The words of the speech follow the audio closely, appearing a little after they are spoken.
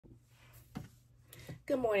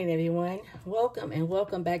Good morning, everyone. Welcome and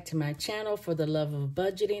welcome back to my channel for the love of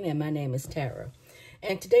budgeting, and my name is Tara.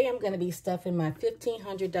 And today I'm going to be stuffing my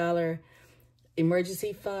 $1,500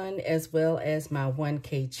 emergency fund as well as my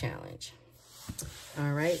 1K challenge.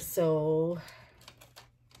 All right, so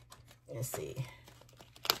let's see.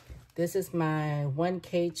 This is my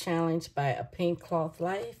 1K challenge by A Pink Cloth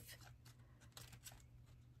Life.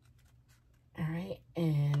 All right,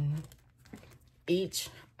 and each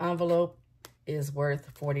envelope is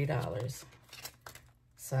worth $40.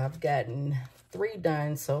 So I've gotten 3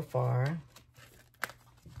 done so far.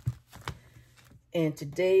 And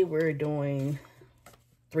today we're doing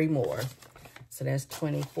 3 more. So that's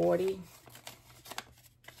 20, 40.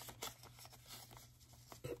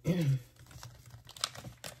 You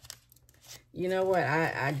know what?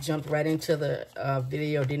 I jumped right into the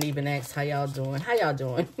video. Didn't even ask how y'all doing. How y'all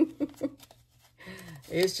doing?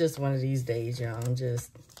 It's just one of these days, y'all. I'm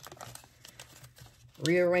just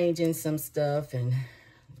rearranging some stuff and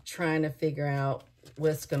trying to figure out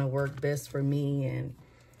what's going to work best for me, and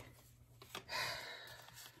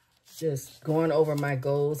just going over my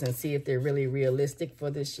goals and see if they're really realistic for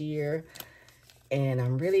this year. And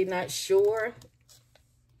I'm really not sure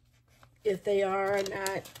if they are or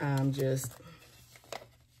not. I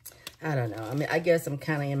don't know. I mean, I guess I'm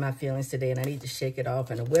kind of in my feelings today and I need to shake it off,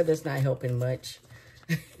 and the weather's not helping much.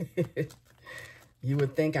 You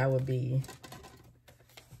would think I would be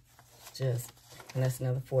and that's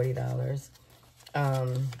another $40.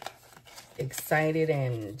 Excited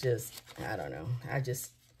and just, I don't know.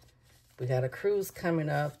 We got a cruise coming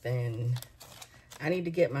up and I need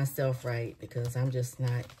to get myself right because I'm just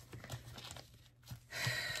not,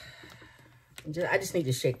 I just need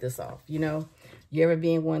to shake this off, you know? You ever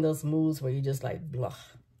be in one of those moods where you're just like, blah,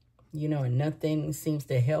 you know, and nothing seems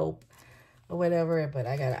to help or whatever, but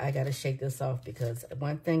I gotta shake this off, because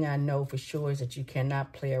one thing I know for sure is that you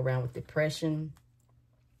cannot play around with depression.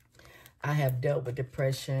 I have dealt with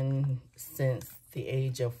depression since the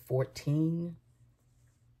age of 14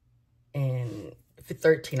 and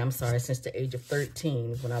 13, I'm sorry, since the age of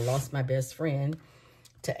 13 when I lost my best friend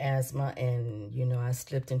to asthma, and, you know, I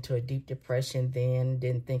slipped into a deep depression then,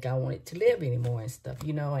 didn't think I wanted to live anymore and stuff,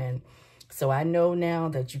 you know, and so I know now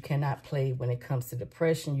that you cannot play when it comes to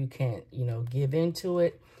depression. You can't, you know, give into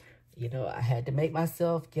it. You know, I had to make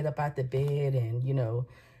myself get up out the bed and, you know,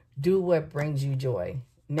 do what brings you joy.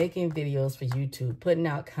 Making videos for YouTube, putting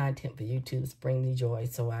out content for YouTube brings me joy.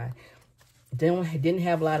 So I didn't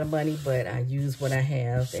have a lot of money, but I use what I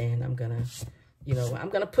have, and I'm going to, you know, I'm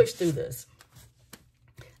going to push through this.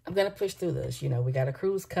 I'm going to push through this. You know, we got a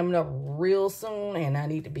cruise coming up real soon, and I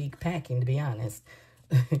need to be packing, to be honest.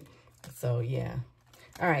 So, yeah.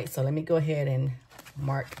 All right, so let me go ahead and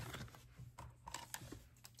mark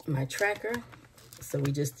my tracker. So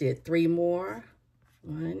we just did 3 more.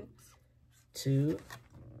 1, 2,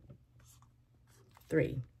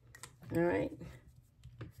 3. All right.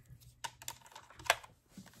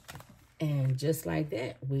 And just like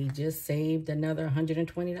that, we just saved another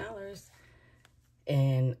 $120.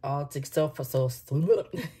 And all to, so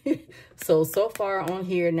far on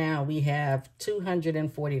here now we have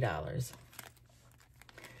 $240.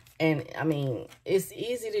 And I mean, it's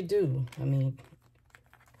easy to do. I mean,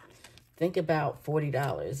 think about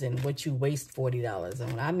 $40 and what you waste $40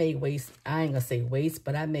 on. I may waste, I ain't gonna say waste,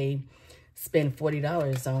 but I may spend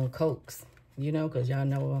 $40 on Cokes, you know, because y'all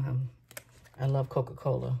know I love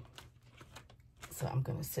Coca-Cola. So I'm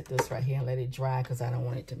gonna sit this right here and let it dry because I don't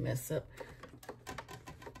want it to mess up.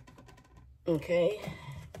 Okay,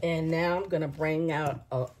 and now I'm gonna bring out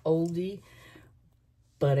a oldie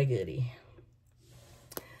but a goodie.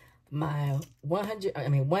 My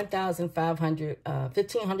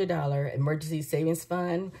 $1,500 emergency savings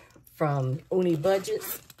fund from Uni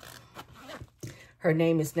Budgets. Her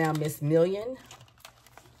name is now Miss Million.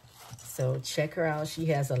 So check her out. She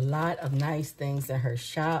has a lot of nice things in her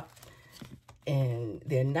shop, and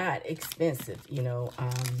they're not expensive, you know.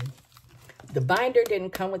 The binder didn't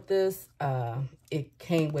come with this. It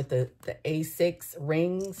came with the A6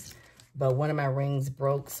 rings, but one of my rings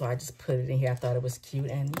broke, so I just put it in here. I thought it was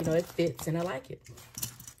cute, and, you know, it fits, and I like it.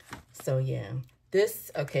 So, yeah.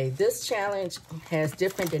 This challenge has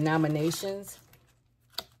different denominations,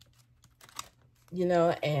 you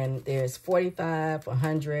know, and there's 45,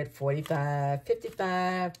 100, 45,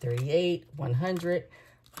 55, 38, 100,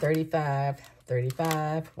 35,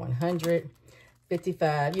 35, 100,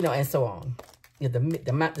 55, you know, and so on. You know,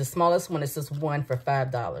 the smallest one is just 1 for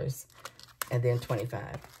 $5, and then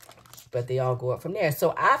 25. But they all go up from there.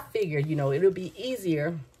 So I figured, you know, it'll be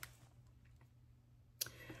easier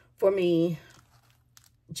for me,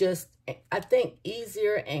 just, I think,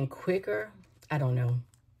 easier and quicker I don't know.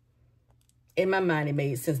 In my mind, it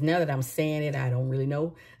made sense. Now that I'm saying it, I don't really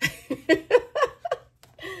know.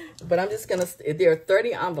 But I'm just going to, there are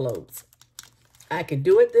 30 envelopes. I can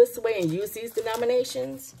do it this way and use these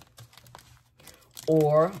denominations.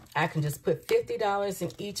 Or I can just put $50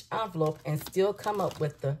 in each envelope and still come up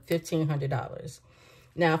with the $1,500.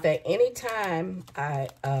 Now, if at any time I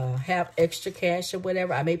have extra cash or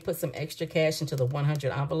whatever, I may put some extra cash into the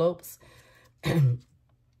 100 envelopes.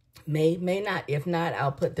 may not. If not,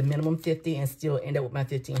 I'll put the minimum 50 and still end up with my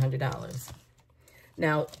 $1,500.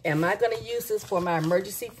 Now, am I going to use this for my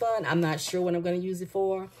emergency fund? I'm not sure what I'm going to use it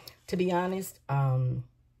for, to be honest.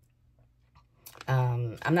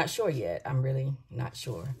 I'm not sure yet. I'm really not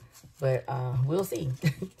sure. But we'll see.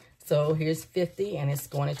 So here's 50, and it's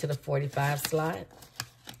going into the 45 slot.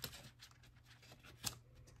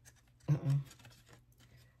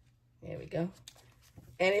 There we go.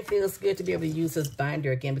 And it feels good to be able to use this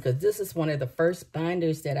binder again, because this is one of the first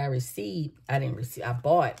binders that I received. I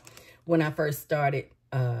bought when I first started,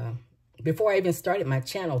 before I even started my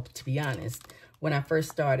channel, to be honest. When I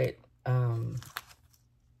first started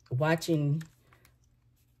watching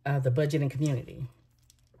the budgeting community.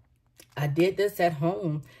 I did this at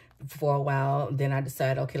home for a while. Then I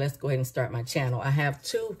decided, okay, let's go ahead and start my channel. I have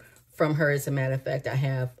two from her, as a matter of fact. I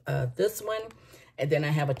have this one, and then I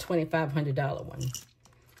have a $2,500 one.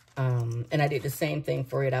 And I did the same thing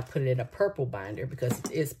for it. I put it in a purple binder because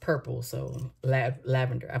it's purple, so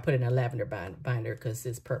lavender. I put it in a lavender binder because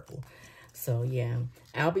it's purple. So, yeah,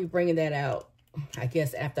 I'll be bringing that out, I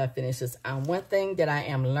guess, after I finish this. One thing that I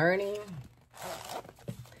am learning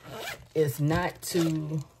is not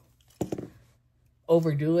to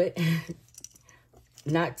overdo it,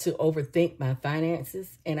 not to overthink my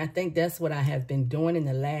finances. And I think that's what I have been doing in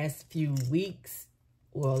the last few weeks.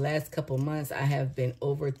 Well, last couple months, I have been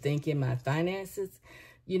overthinking my finances.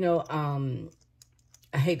 You know,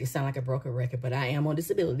 I hate to sound like a broken record, but I am on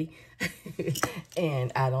disability.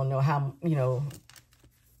 And I don't know how,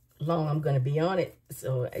 long I'm going to be on it.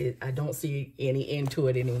 So I don't see any end to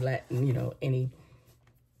it,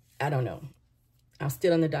 I don't know. I'm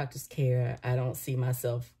still in the doctor's care. I don't see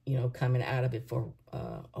myself, coming out of it for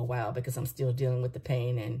a while, because I'm still dealing with the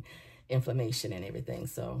pain and inflammation and everything.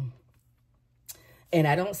 So, and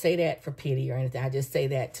I don't say that for pity or anything. I just say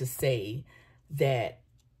that to say that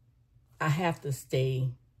I have to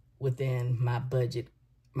stay within my budget,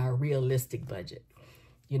 my realistic budget,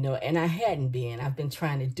 and I hadn't been. I've been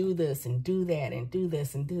trying to do this and do that and do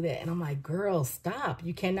this and do that. And I'm like, girl, stop.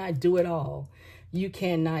 You cannot do it all. You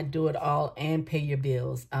cannot do it all and pay your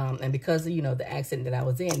bills. And because of, the accident that I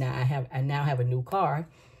was in, I now have a new car,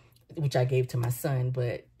 which I gave to my son,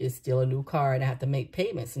 but it's still a new car, and I have to make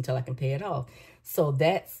payments until I can pay it off. So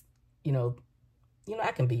that's,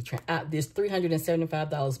 I can be, there's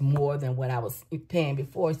 $375 more than what I was paying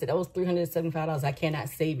before. So that was $375 I cannot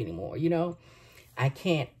save anymore, I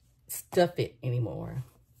can't stuff it anymore.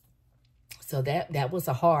 So that was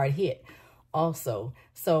a hard hit also.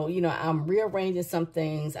 So, I'm rearranging some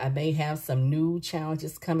things. I may have some new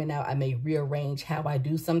challenges coming out. I may rearrange how I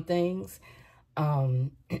do some things. But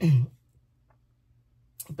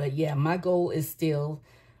yeah, my goal is still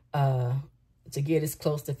to get as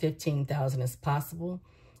close to 15,000 as possible.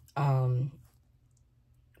 We'll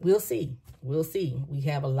see. We'll see. We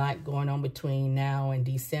have a lot going on between now and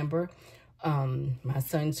December. My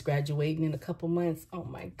son's graduating in a couple months. Oh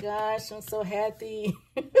my gosh, I'm so happy.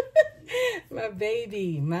 My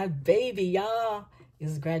baby, y'all,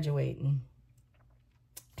 is graduating.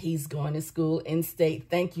 He's going to school in state.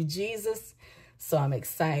 Thank you, Jesus. So I'm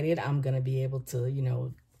excited. I'm going to be able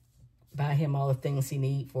to, buy him all the things he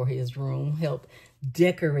needs for his room, help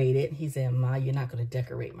decorate it. He said, Ma, you're not going to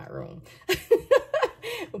decorate my room.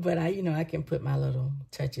 But I can put my little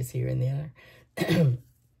touches here and there.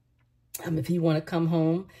 If he want to come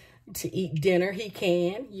home to eat dinner, he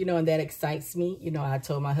can, and that excites me. I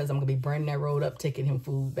told my husband I'm going to be burning that road up, taking him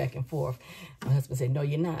food back and forth. My husband said, no,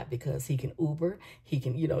 you're not, because he can Uber. He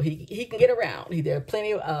can, he can get around. There are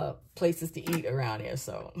plenty of places to eat around here,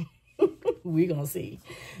 so we're going to see.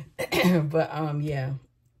 But, yeah.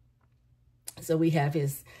 So we have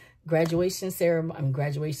his graduation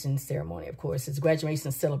ceremony, of course, his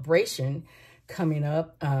graduation celebration coming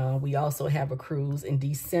up. We also have a cruise in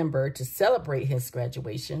December to celebrate his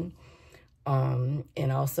graduation.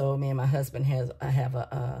 And also me and my husband have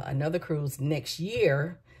another cruise next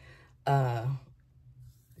year to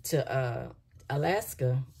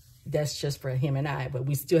Alaska. That's just for him and I, but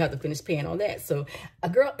we still have to finish paying on that. So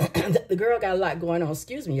the girl got a lot going on.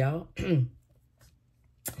 Excuse me, y'all.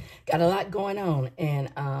 got a lot going on,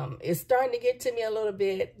 and it's starting to get to me a little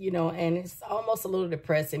bit, you know, and it's almost a little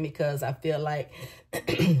depressing because I feel like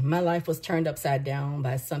my life was turned upside down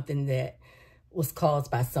by something that was caused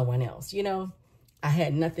by someone else. You know, I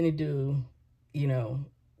had nothing to do, you know,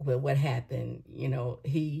 with what happened. You know,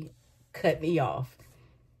 he cut me off,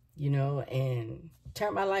 you know, and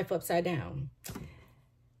turned my life upside down.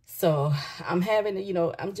 So I'm having to, you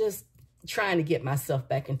know, I'm just trying to get myself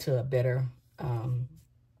back into a better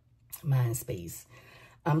mind space.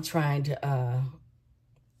 I'm trying to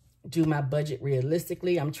do my budget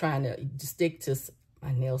realistically. I'm trying to stick to,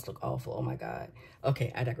 my nails look awful. Oh my God.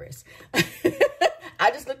 Okay, I digress. I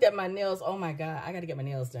just looked at my nails. Oh my God, I got to get my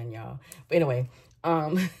nails done, y'all. But anyway,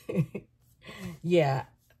 yeah,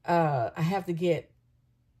 I have to get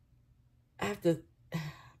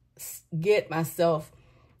myself,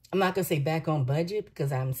 I'm not going to say back on budget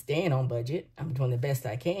because I'm staying on budget. I'm doing the best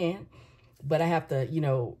I can, but I have to, you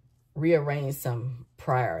know, rearrange some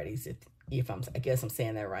priorities I guess I'm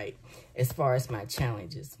saying that right, as far as my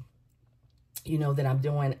challenges. You know that I'm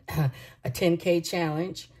doing a 10K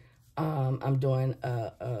challenge. I'm doing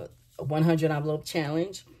a 100 envelope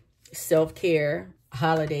challenge, self-care,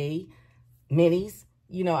 holiday, minis.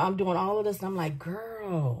 You know, I'm doing all of this and I'm like,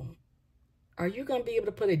 girl, are you going to be able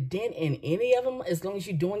to put a dent in any of them as long as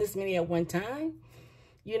you're doing this many at one time?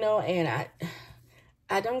 You know, and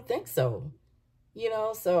I don't think so. You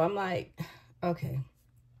know, so I'm like, okay.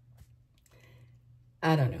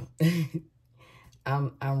 I don't know.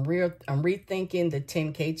 I'm rethinking the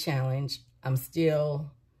 10K challenge. I'm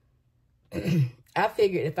still, I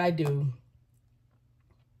figured if I do,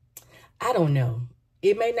 I don't know.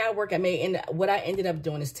 It may not work. What I ended up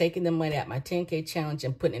doing is taking the money out my 10K challenge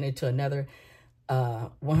and putting it into another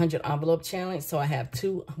 100 envelope challenge. So I have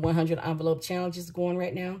 2 100 envelope challenges going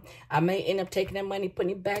right now. I may end up taking that money,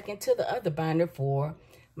 putting it back into the other binder for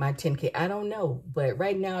my 10K. I don't know. But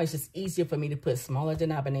right now, it's just easier for me to put smaller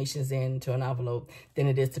denominations into an envelope than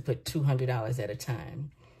it is to put $200 at a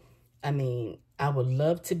time. I mean, I would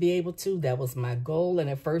love to be able to. That was my goal. And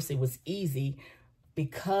at first, it was easy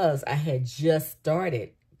because I had just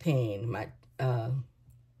started paying my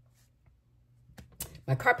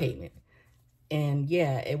my car payment. And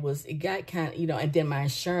yeah, it got kind of, you know, and then my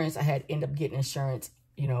insurance, I had ended up getting insurance,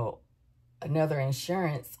 you know, another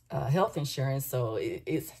insurance, health insurance. So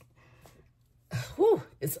it's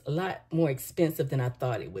a lot more expensive than I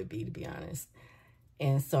thought it would be, to be honest.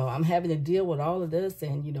 And so I'm having to deal with all of this,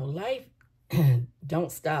 and, you know, life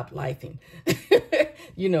don't stop lifing.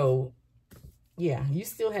 You know, yeah, you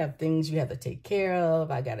still have things you have to take care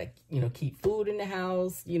of. I got to, you know, keep food in the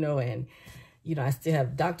house, you know, and, you know, I still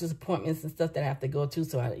have doctor's appointments and stuff that I have to go to.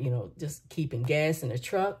 So I, you know, just keeping gas in the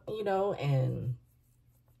truck, you know, and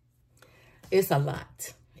it's a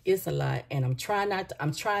lot. It's a lot. And I'm trying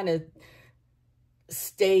to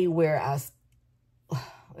stay where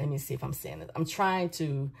let me see if I'm saying it. I'm trying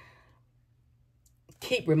to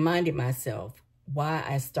keep reminding myself why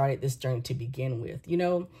I started this journey to begin with. You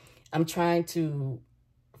know, I'm trying to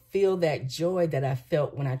feel that joy that I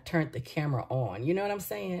felt when I turned the camera on. You know what I'm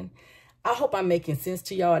saying? I hope I'm making sense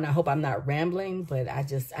to y'all, and I hope I'm not rambling, but I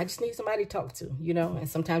just need somebody to talk to, you know, and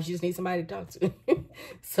sometimes you just need somebody to talk to.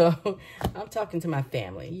 So I'm talking to my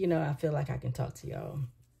family, you know, I feel like I can talk to y'all.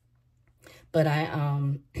 But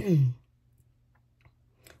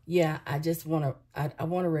yeah, I just want to, I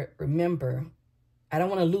want to remember, I don't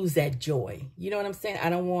want to lose that joy. You know what I'm saying?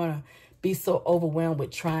 I don't want to be so overwhelmed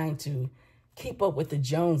with trying to keep up with the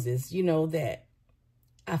Joneses, you know, that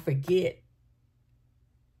I forget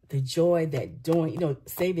the joy that doing, you know,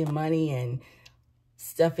 saving money and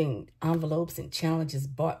stuffing envelopes and challenges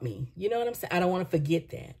bought me. You know what I'm saying? I don't want to forget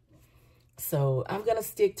that. So I'm going to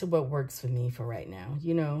stick to what works for me for right now.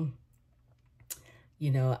 You know,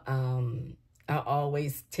 I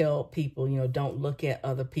always tell people, you know, don't look at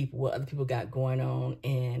other people, what other people got going on.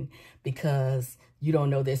 And because you don't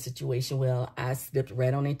know their situation well, I slipped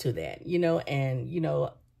right on into that, you know, and, you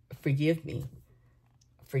know, forgive me.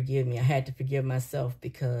 Forgive me. I had to forgive myself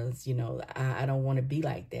because, you know, I don't want to be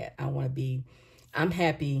like that. I'm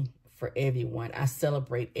happy for everyone. I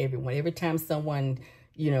celebrate everyone. Every time someone,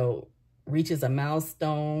 you know, reaches a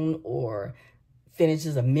milestone or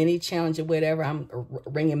finishes a mini challenge or whatever, I'm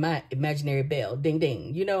ringing my imaginary bell. Ding,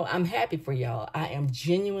 ding. You know, I'm happy for y'all. I am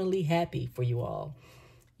genuinely happy for you all,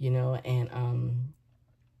 you know, and,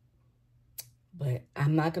 but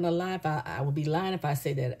I'm not going to lie. I would be lying if I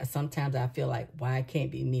say that sometimes I feel like, why it can't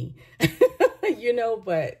be me, you know,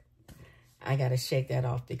 but I got to shake that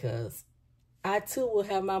off because I too will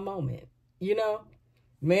have my moment, you know,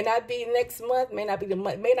 may not be next month, may not be the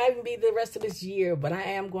month, may not even be the rest of this year, but I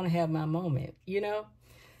am going to have my moment, you know.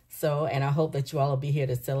 So, and I hope that you all will be here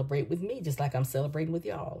to celebrate with me, just like I'm celebrating with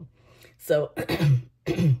y'all. So,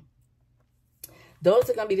 those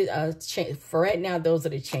are going to be the, for right now, those are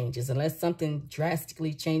the changes. Unless something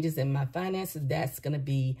drastically changes in my finances, that's going to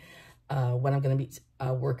be what I'm going to be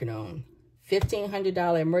working on.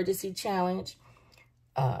 $1,500 emergency challenge,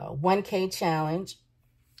 1K challenge,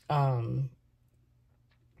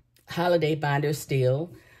 holiday binder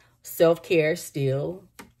still, self-care still.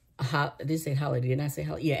 Did I say holiday? Didn't I say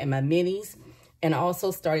holiday? Yeah, and my minis. And I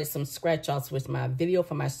also started some scratch-offs, which my video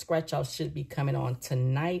for my scratch-offs should be coming on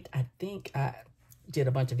tonight. I think I did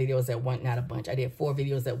a bunch of videos at one, not a bunch. I did 4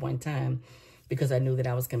 videos at one time because I knew that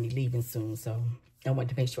I was going to be leaving soon. So I wanted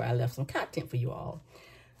to make sure I left some content for you all.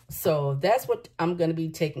 So that's what I'm going to be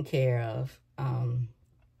taking care of.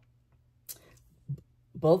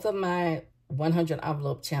 Both of my 100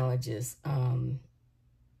 envelope challenges,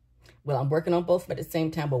 well, I'm working on both at the same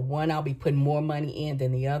time, but one I'll be putting more money in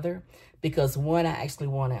than the other, because one, I actually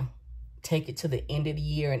want to take it to the end of the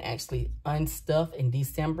year and actually unstuff in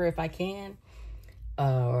December if I can,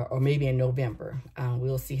 or maybe in November.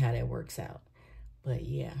 We'll see how that works out. But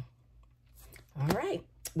yeah. All right.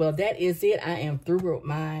 Well, that is it. I am through with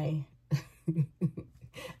my,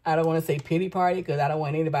 I don't want to say pity party, because I don't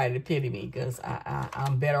want anybody to pity me, because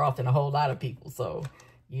I'm better off than a whole lot of people. So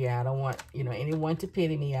yeah, I don't want, anyone to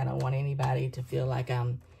pity me. I don't want anybody to feel like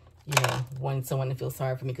I'm, wanting someone to feel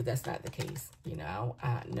sorry for me, because that's not the case. No,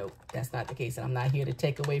 that's not the case. And I'm not here to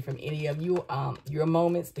take away from any of you, your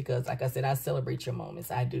moments, because like I said, I celebrate your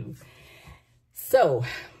moments. I do. So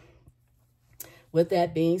with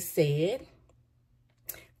that being said,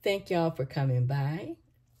 thank y'all for coming by.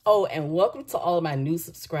 Oh, and welcome to all of my new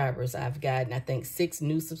subscribers. I've gotten, I think, 6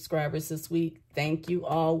 new subscribers this week. Thank you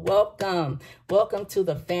all. Welcome. Welcome to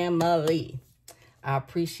the family. I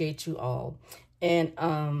appreciate you all. And,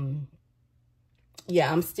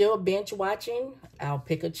 yeah, I'm still binge watching. I'll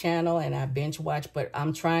pick a channel and I binge watch, but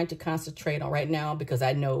I'm trying to concentrate on right now, because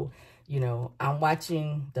I know, I'm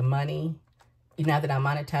watching the money. Now that I'm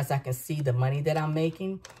monetized, I can see the money that I'm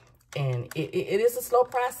making. And it is a slow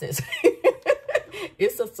process.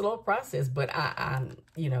 It's a slow process, but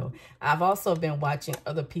I've also been watching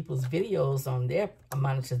other people's videos on their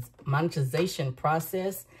monetization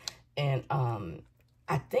process. And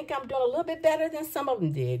I think I'm doing a little bit better than some of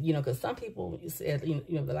them did, because some people said,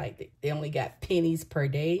 like they only got pennies per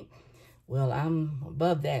day. Well, I'm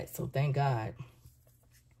above that, so thank God.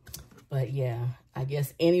 But yeah, I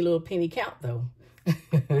guess any little penny count though.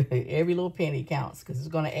 Every little penny counts, because it's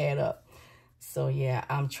going to add up. So yeah,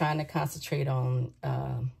 I'm trying to concentrate on,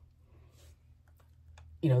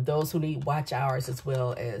 those who need watch hours, as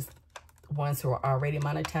well as ones who are already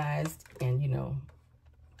monetized, and,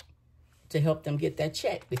 to help them get that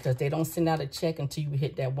check, because they don't send out a check until you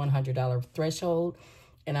hit that $100 threshold.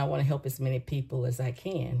 And I want to help as many people as I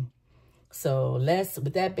can. So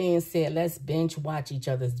with that being said, let's binge watch each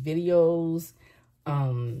other's videos,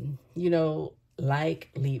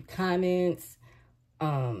 leave comments.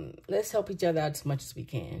 Let's help each other out as much as we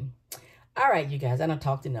can. All right, you guys, I done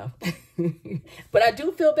talked enough. But I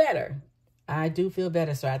do feel better. I do feel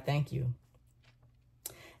better, so I thank you.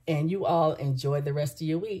 And you all enjoy the rest of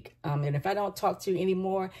your week. And if I don't talk to you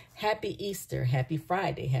anymore, happy Easter, happy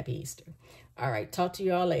Friday, happy Easter. All right, talk to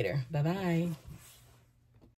you all later. Bye-bye.